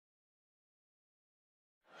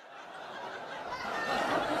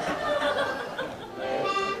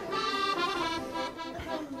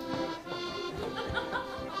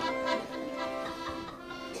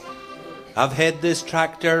I've had this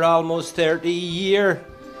tractor almost 30 year.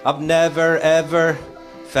 I've never ever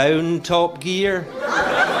found top gear.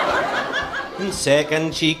 In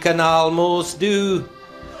second she can almost do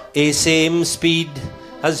a same speed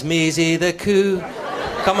as Maisie the coo.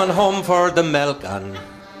 Coming home for the milk and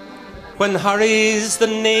when hurry's the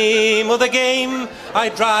name of the game, I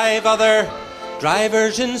drive other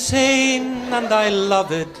drivers insane and I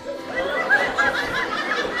love it.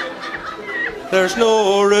 There's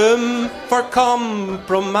no room for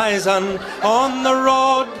compromising on the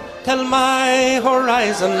road till my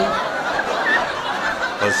horizon.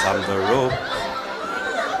 'Cause I'm the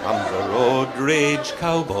road rage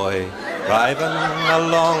cowboy, driving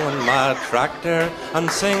along in my tractor and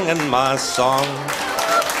singing my song.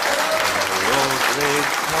 I'm the road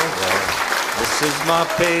rage cowboy, this is my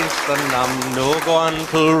pace and I'm no going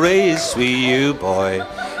to race with you, boy.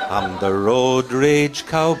 I'm the road rage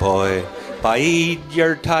cowboy. Bide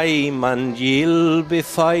your time and you'll be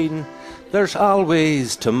fine. There's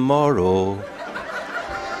always tomorrow.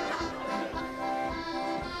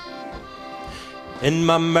 In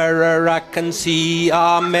my mirror I can see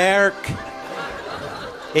a merc.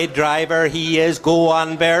 A driver he is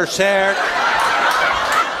going berserk.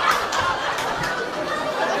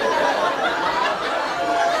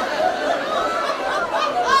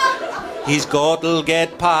 He's got'll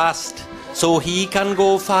get past so he can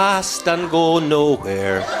go fast and go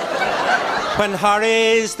nowhere. When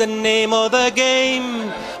hurry's the name of the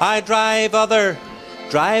game, I drive other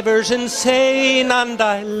drivers insane and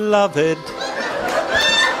I love it.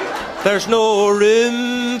 There's no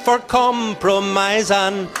room for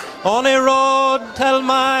compromising on a road till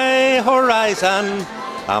my horizon.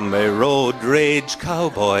 I'm a road rage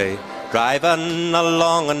cowboy, driving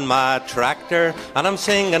along in my tractor and I'm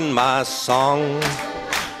singing my song.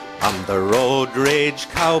 I'm the road rage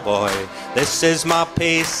cowboy, this is my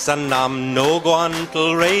pace and I'm no going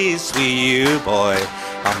to race with you, boy.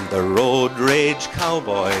 I'm the road rage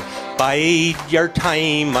cowboy, bide your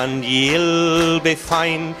time and you'll be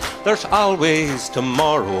fine. There's always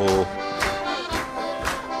tomorrow.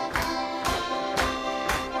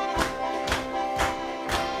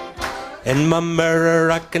 In my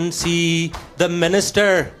mirror I can see the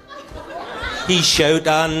minister. He's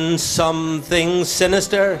shouting something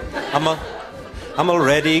sinister. I'm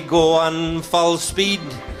already going full speed.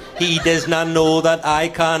 He does not know that I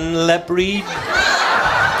can lip read.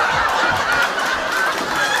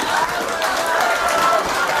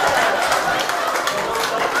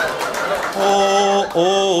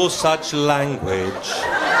 Oh, such language.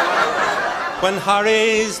 When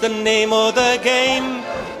hurry's the name of the game,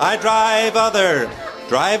 I drive other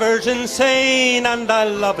drivers insane and I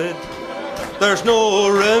love it. There's no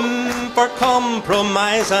room for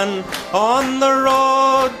compromising on the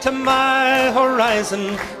road to my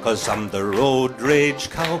horizon. 'Cause I'm the road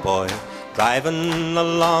rage cowboy, driving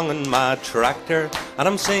along in my tractor and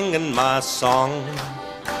I'm singing my song.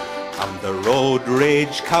 I'm the road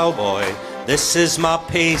rage cowboy, this is my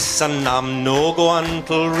pace and I'm no going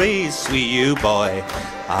to race with you, boy.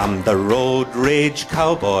 I'm the road rage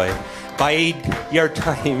cowboy, bide your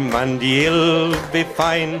time and you'll be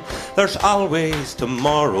fine. There's always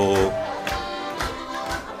tomorrow.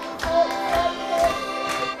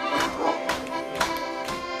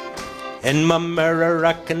 In my mirror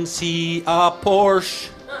I can see a Porsche.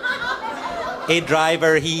 A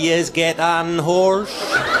driver he is getting hoarse.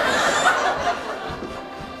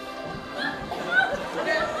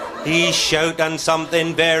 He's shouting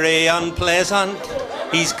something very unpleasant.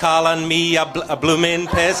 He's calling me a blooming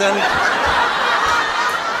peasant.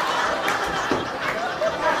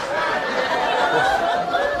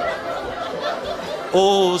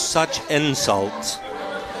 Oh, such insults.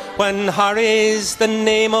 When hurry's the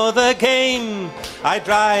name of the game, I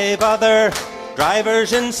drive other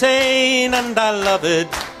drivers insane and I love it.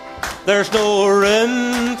 There's no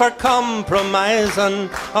room for compromising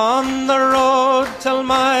on the road till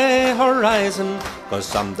my horizon.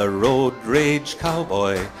 'Cause I'm the road rage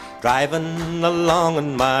cowboy, driving along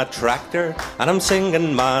in my tractor and I'm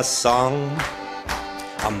singing my song.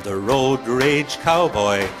 I'm the road rage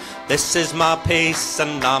cowboy, this is my pace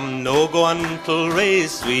and I'm no going to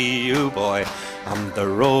race with you, boy. I'm the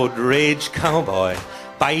road rage cowboy,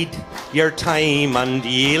 bide your time and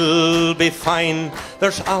you'll be fine.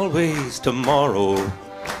 There's always tomorrow.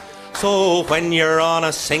 So when you're on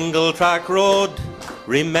a single track road,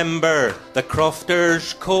 remember the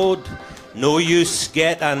crofter's code. No use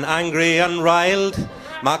getting angry and riled.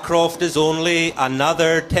 My croft is only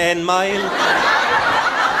another 10 mile.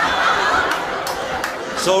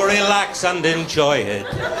 So relax and enjoy it.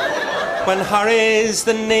 When hurry's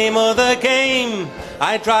the name of the game,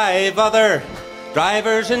 I drive other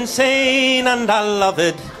drivers insane, and I love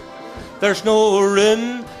it. There's no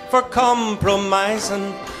room for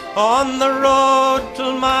compromising on the road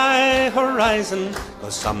till my horizon.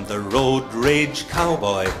 'Cause I'm the road rage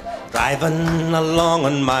cowboy, driving along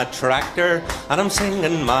on my tractor, and I'm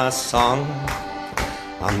singing my song.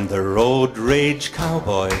 I'm the road rage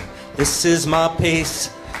cowboy, this is my pace,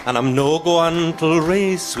 and I'm no going to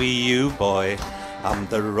race with you, boy. I'm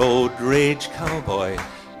the road rage cowboy,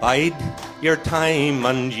 bide your time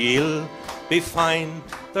and you'll be fine.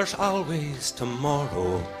 There's always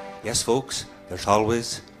tomorrow. Yes, folks, there's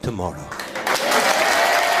always tomorrow.